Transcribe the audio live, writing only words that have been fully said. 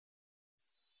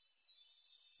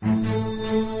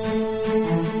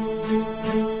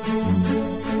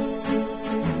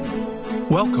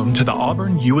Welcome to the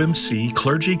Auburn UMC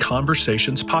Clergy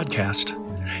Conversations podcast.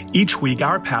 Each week,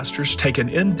 our pastors take an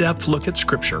in-depth look at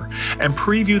Scripture and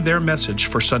preview their message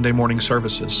for Sunday morning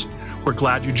services. We're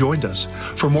glad you joined us.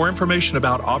 For more information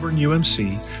about Auburn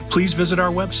UMC, please visit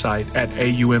our website at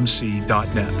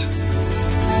aumc.net.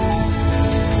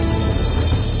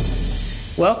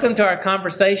 Welcome to our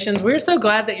conversations. We're so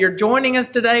glad that you're joining us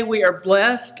today. We are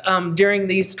blessed during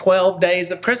these 12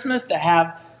 days of Christmas to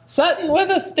have Sutton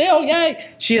with us still. Yay!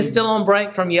 She is still on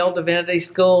break from Yale Divinity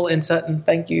School. And Sutton,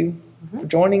 thank you for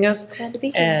joining us. Glad to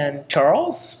be here. And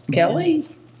Charles, Kelly.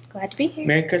 Glad to be here.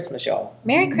 Merry Christmas, y'all.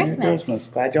 Merry Christmas.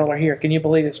 Glad y'all are here. Can you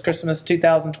believe it's Christmas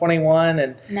 2021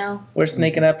 and No, we're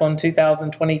sneaking up on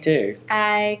 2022?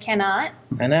 I cannot.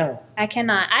 I know. I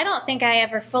cannot. I don't think I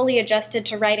ever fully adjusted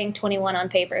to writing 21 on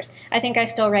papers. I think I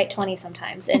still write 20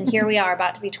 sometimes. And here we are,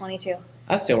 about to be 22.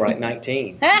 I still write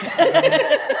 19.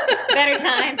 Better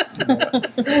times.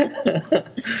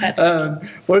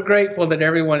 We're grateful that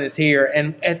everyone is here.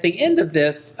 And at the end of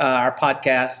this, our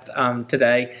podcast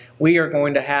today, we are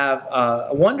going to have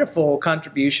a wonderful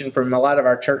contribution from a lot of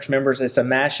our church members. It's a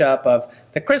mashup of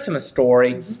the Christmas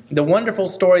story, the wonderful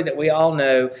story that we all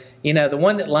know, the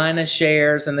one that Linus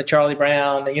shares and the Charlie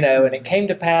Brown, and it came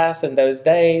to pass in those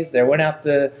days, there went out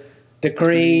the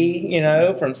decree,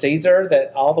 from Caesar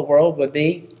that all the world would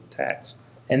be taxed.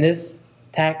 And this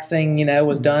taxing,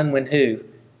 was done when who?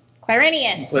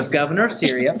 Quirinius Was governor of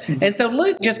Syria. And so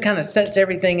Luke just kind of sets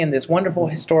everything in this wonderful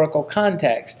historical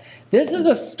context. This is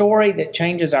a story that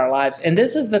changes our lives. And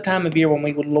this is the time of year when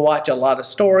we would watch a lot of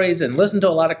stories and listen to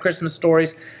a lot of Christmas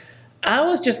stories. I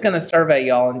was just going to survey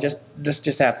y'all and just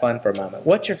have fun for a moment.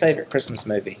 What's your favorite Christmas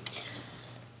movie?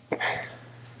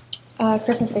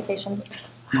 Christmas Vacation.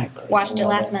 watched it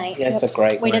last night. Yeah, it's a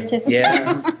great We one. did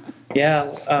too.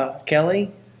 Yeah.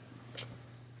 Kelly?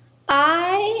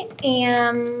 I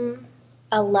am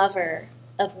a lover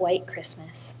of White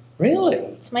Christmas. Really?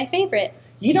 It's my favorite.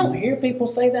 You don't hear people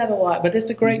say that a lot, but it's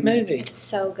a great movie. It's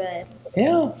so good.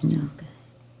 Yeah. So good.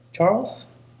 Charles?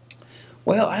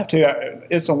 Well, I have to.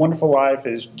 It's a Wonderful Life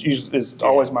is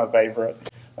always my favorite.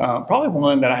 Probably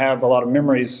one that I have a lot of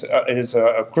memories is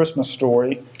A Christmas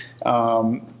Story,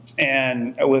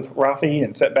 and with Rafi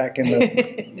and set back in the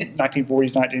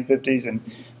 1940s, 1950s,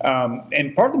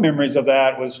 and part of the memories of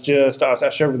that was just I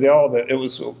shared with y'all that it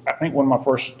was I think one of my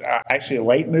first actually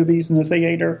late movies in the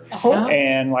theater,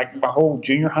 and like my whole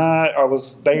junior high I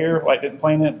was there, like didn't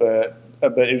plan it, but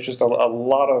it was just a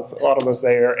lot of us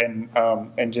there,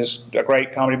 and just a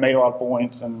great comedy, made a lot of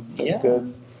points, and it was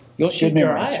good. You'll shoot Good your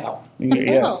memories. eye out.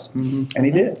 Yes, and he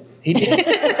did. He did.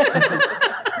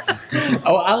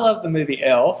 Oh, I love the movie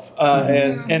Elf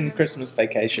and Christmas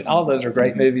Vacation. All those are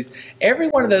great movies. Every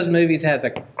one of those movies has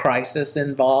a crisis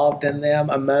involved in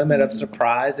them, a moment of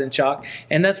surprise and shock,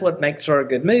 and that's what makes for a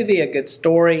good movie, a good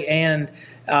story, and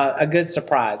a good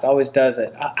surprise. Always does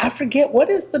it. I forget, what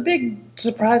is the big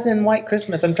surprise in White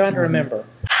Christmas? I'm trying to remember.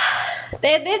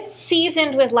 It's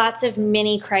seasoned with lots of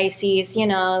mini crises.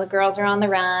 The girls are on the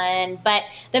run. But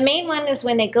the main one is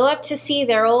when they go up to see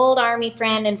their old army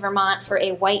friend in Vermont for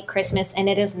a white Christmas, and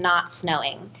it is not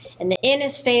snowing. And the inn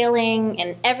is failing,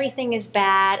 and everything is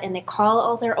bad, and they call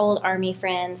all their old army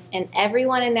friends, and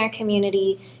everyone in their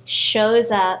community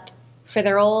shows up for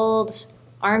their old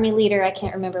army leader. I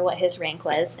can't remember what his rank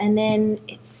was. And then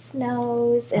it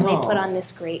snows, and they put on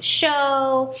this great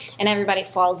show, and everybody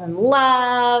falls in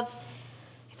love.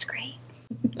 It's great.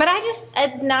 But I just,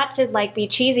 not to be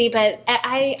cheesy, but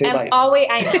I know.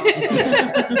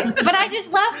 But I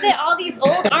just love that all these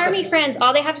old army friends,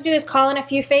 all they have to do is call in a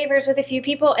few favors with a few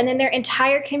people, and then their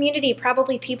entire community,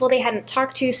 probably people they hadn't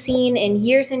talked to, seen in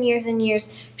years and years and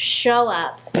years, show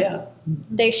up. Yeah.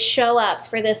 They show up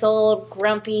for this old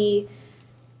grumpy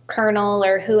colonel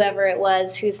or whoever it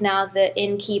was who's now the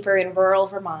innkeeper in rural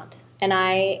Vermont. And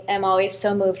I am always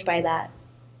so moved by that.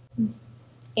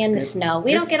 And the snow.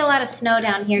 We don't get a lot of snow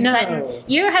down here, No. Sutton.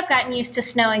 You have gotten used to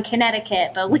snow in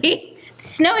Connecticut, but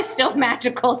snow is still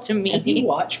magical to me. Have you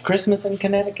watched Christmas in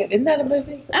Connecticut? Isn't that a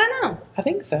movie? I don't know. I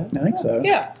think so. I think so.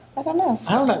 Yeah. I don't know.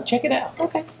 I don't know. Check it out.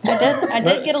 Okay. I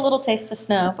did get a little taste of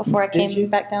snow before I Did you? came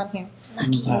back down here.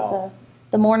 Lucky. Wow.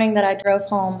 The morning that I drove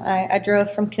home, I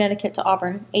drove from Connecticut to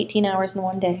Auburn, 18 hours in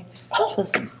one day, which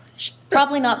was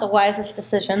probably not the wisest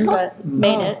decision, but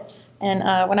made it.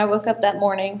 And when I woke up that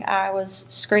morning, I was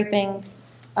scraping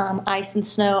ice and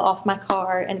snow off my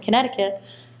car in Connecticut.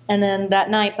 And then that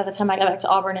night, by the time I got back to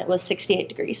Auburn, it was 68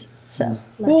 degrees. So,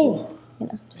 Ooh.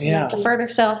 just Yeah. the further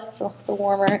south, the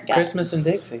warmer it got. Christmas in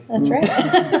Dixie. That's right.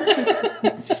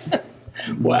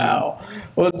 Wow.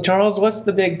 Well, Charles, what's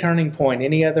the big turning point?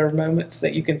 Any other moments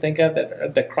that you can think of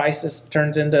that the crisis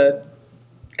turns into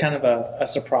kind of a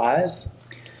surprise?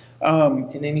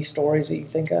 In any stories that you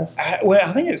think of?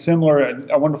 I think it's similar.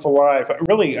 A Wonderful Life.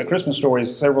 Really, A Christmas Story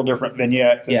is several different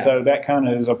vignettes, and so that kind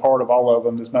of is a part of all of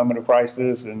them. This moment of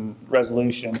crisis and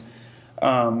resolution.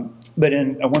 But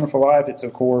in A Wonderful Life, it's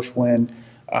of course when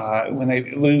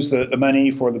they lose the money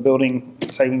for the building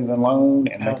savings and loan,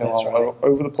 and they go all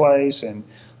over the place and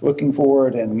looking for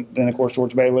it. And then of course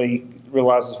George Bailey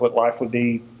realizes what life would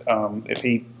be if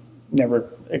he never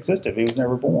existed, if he was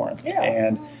never born.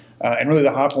 And really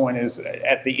the high point is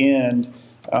at the end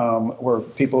where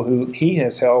people who he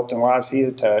has helped and lives he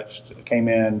had touched came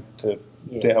in to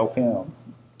help him.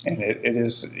 And it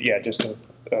is, just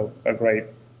a great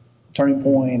turning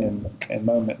point and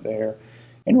moment there.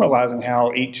 And realizing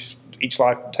how each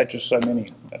life touches so many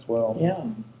as well. Yeah.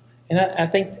 And I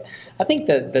think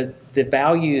the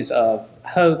values of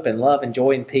hope and love and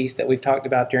joy and peace that we've talked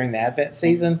about during the Advent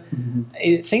season,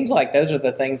 it seems like those are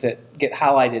the things that get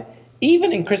highlighted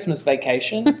even in Christmas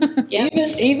Vacation.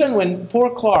 even when poor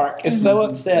Clark is so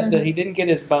upset that he didn't get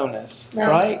his bonus,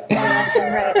 right?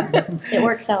 Right. It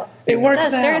works out. It works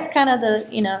out. There is kind of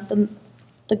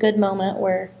the good moment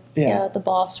where the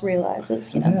boss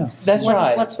realizes, That's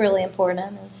right. What's really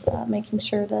important is making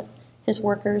sure that his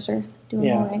workers are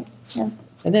doing all right. Yeah.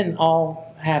 And then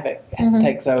all havoc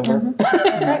takes over,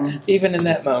 even in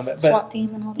that moment. SWAT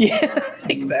team and all that. Yeah,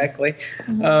 exactly.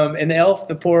 And Elf,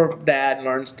 the poor dad,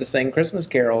 learns to sing Christmas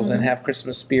carols and have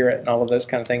Christmas spirit and all of those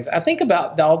kind of things. I think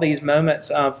about all these moments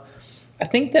of, I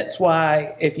think that's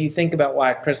why, if you think about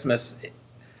why Christmas,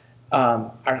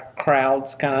 our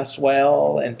crowds kind of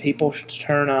swell and people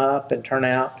turn up and turn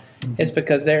out, it's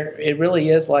because it really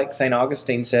is like St.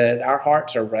 Augustine said, our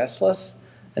hearts are restless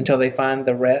until they find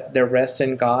their rest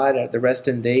in God, or the rest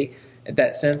in Thee.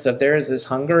 That sense of there is this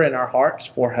hunger in our hearts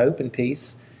for hope and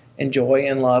peace and joy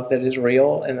and love that is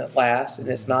real and that lasts, and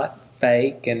it's not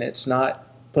fake and it's not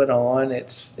put on.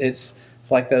 It's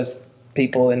like those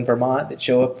people in Vermont that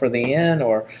show up for the inn,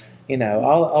 or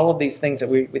all of these things that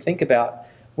we think about.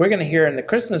 We're going to hear in the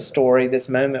Christmas story this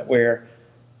moment where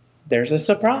there's a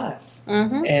surprise,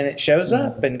 and it shows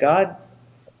up, and God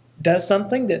does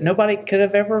something that nobody could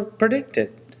have ever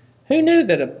predicted. Who knew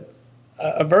that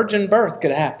a virgin birth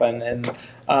could happen, and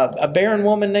a barren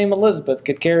woman named Elizabeth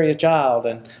could carry a child,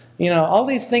 and all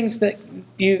these things that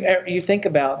you think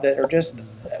about that are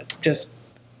just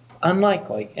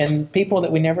unlikely, and people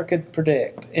that we never could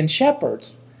predict, and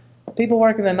shepherds. People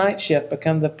working the night shift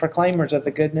become the proclaimers of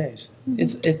the good news.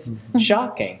 It's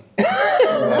shocking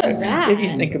if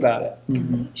you think about it.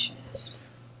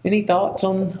 Any thoughts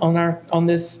on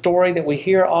this story that we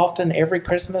hear often every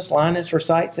Christmas? Linus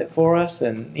recites it for us,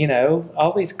 and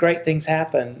all these great things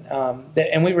happen,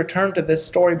 and we return to this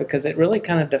story because it really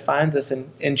kind of defines us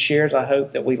and shares a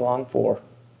hope that we long for.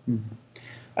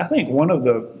 I think one of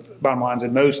the bottom lines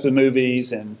in most of the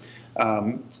movies and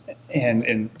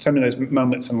some of those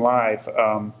moments in life,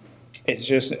 it's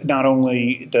just not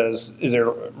only is there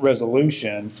a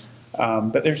resolution,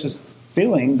 but there's this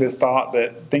feeling, this thought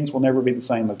that things will never be the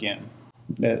same again,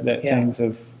 that things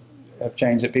have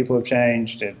changed, that people have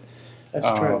changed. And, that's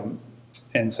true.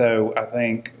 And so I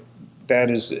think that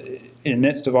is, in the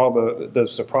midst of all the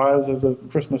surprise of the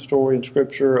Christmas story in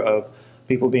Scripture, of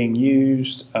people being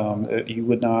used that you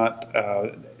would not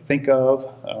think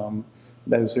of,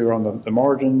 those who are on the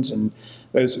margins and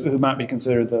those who might be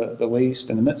considered the least.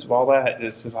 In the midst of all that,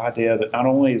 it's this idea that not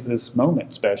only is this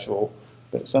moment special,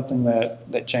 but it's something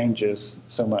that changes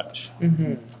so much.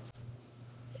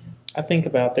 I think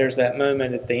about there's that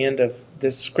moment at the end of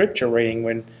this scripture reading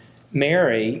when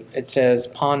Mary, it says,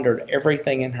 pondered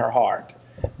everything in her heart.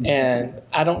 And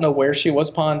I don't know where she was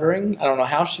pondering. I don't know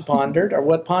how she pondered or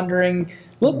what pondering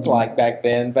looked like back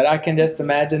then, but I can just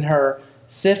imagine her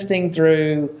sifting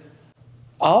through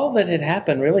all that had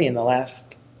happened really in the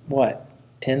last,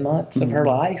 10 months of her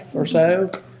life or so,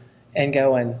 and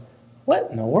going, what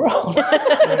in the world?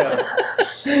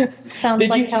 Sounds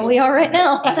like how we are right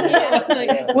now.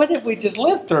 What have we just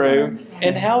lived through,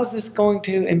 and how is this going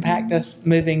to impact us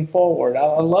moving forward?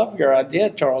 I love your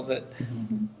idea, Charles, that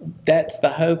that's the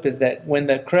hope, is that when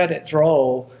the credits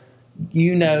roll,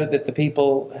 that the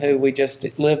people who we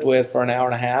just lived with for an hour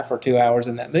and a half or 2 hours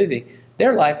in that movie,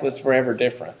 their life was forever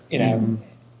different,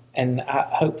 and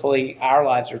hopefully our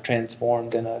lives are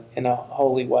transformed in a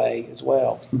holy way as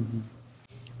well.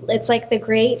 It's like the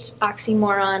great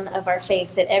oxymoron of our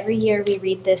faith that every year we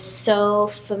read this so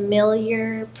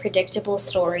familiar, predictable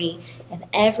story, and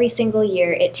every single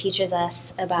year it teaches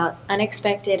us about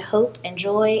unexpected hope and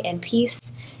joy and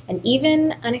peace and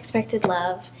even unexpected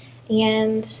love.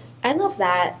 And I love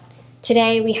that.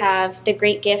 Today we have the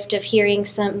great gift of hearing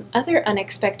some other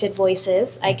unexpected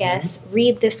voices, I guess,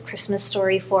 read this Christmas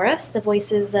story for us, the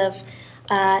voices of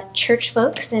church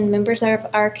folks and members of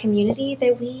our community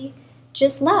that we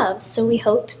just love. So we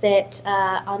hope that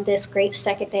on this great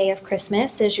second day of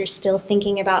Christmas, as you're still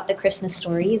thinking about the Christmas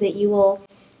story, that you will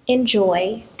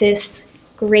enjoy this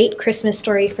great Christmas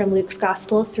story from Luke's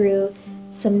Gospel through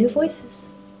some new voices.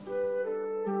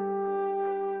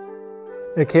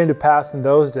 It came to pass in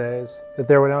those days that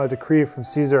there went out a decree from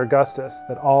Caesar Augustus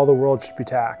that all the world should be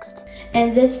taxed.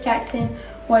 And this taxing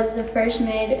was the first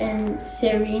made when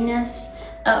Cyrenius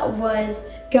was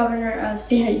governor of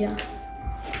Syria.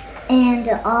 And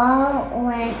all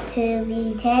went to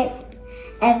be taxed,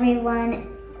 everyone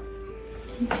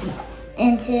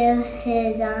into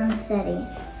his own city.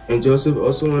 And Joseph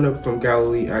also went up from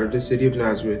Galilee out of the city of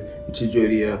Nazareth into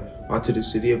Judea, unto the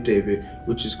city of David,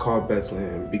 which is called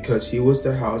Bethlehem, because he was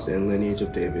the house and lineage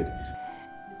of David,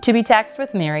 to be taxed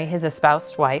with Mary, his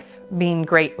espoused wife, being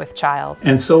great with child.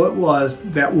 And so it was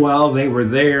that while they were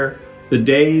there, the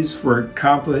days were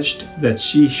accomplished that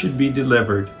she should be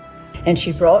delivered. And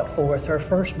she brought forth her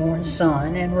firstborn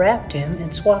son, and wrapped him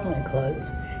in swaddling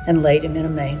clothes, and laid him in a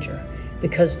manger,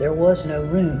 because there was no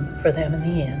room for them in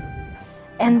the inn.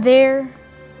 And there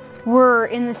were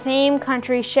in the same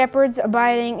country shepherds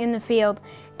abiding in the field,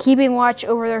 keeping watch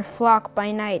over their flock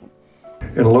by night.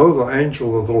 And lo, the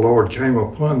angel of the Lord came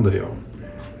upon them,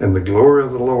 and the glory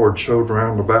of the Lord showed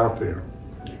round about them.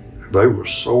 They were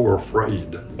sore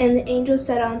afraid. And the angel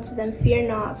said unto them, Fear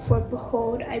not, for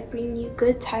behold, I bring you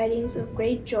good tidings of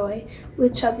great joy,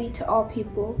 which shall be to all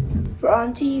people. For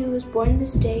unto you is born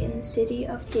this day in the city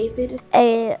of David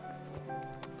a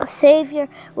Savior,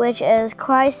 which is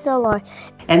Christ the Lord.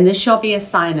 And this shall be a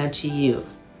sign unto you.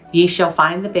 Ye shall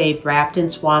find the babe wrapped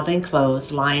in swaddling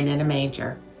clothes, lying in a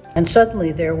manger. And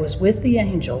suddenly there was with the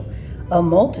angel a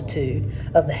multitude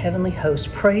of the heavenly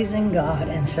host, praising God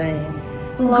and saying,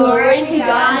 Glory to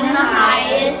God in the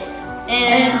highest,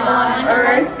 and on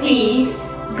earth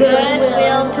peace,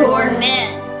 goodwill toward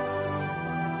men.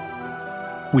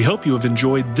 We hope you have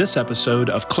enjoyed this episode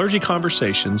of Clergy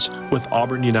Conversations with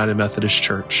Auburn United Methodist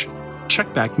Church.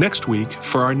 Check back next week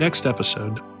for our next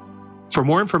episode. For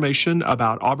more information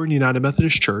about Auburn United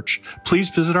Methodist Church, please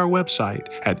visit our website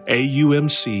at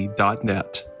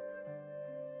aumc.net.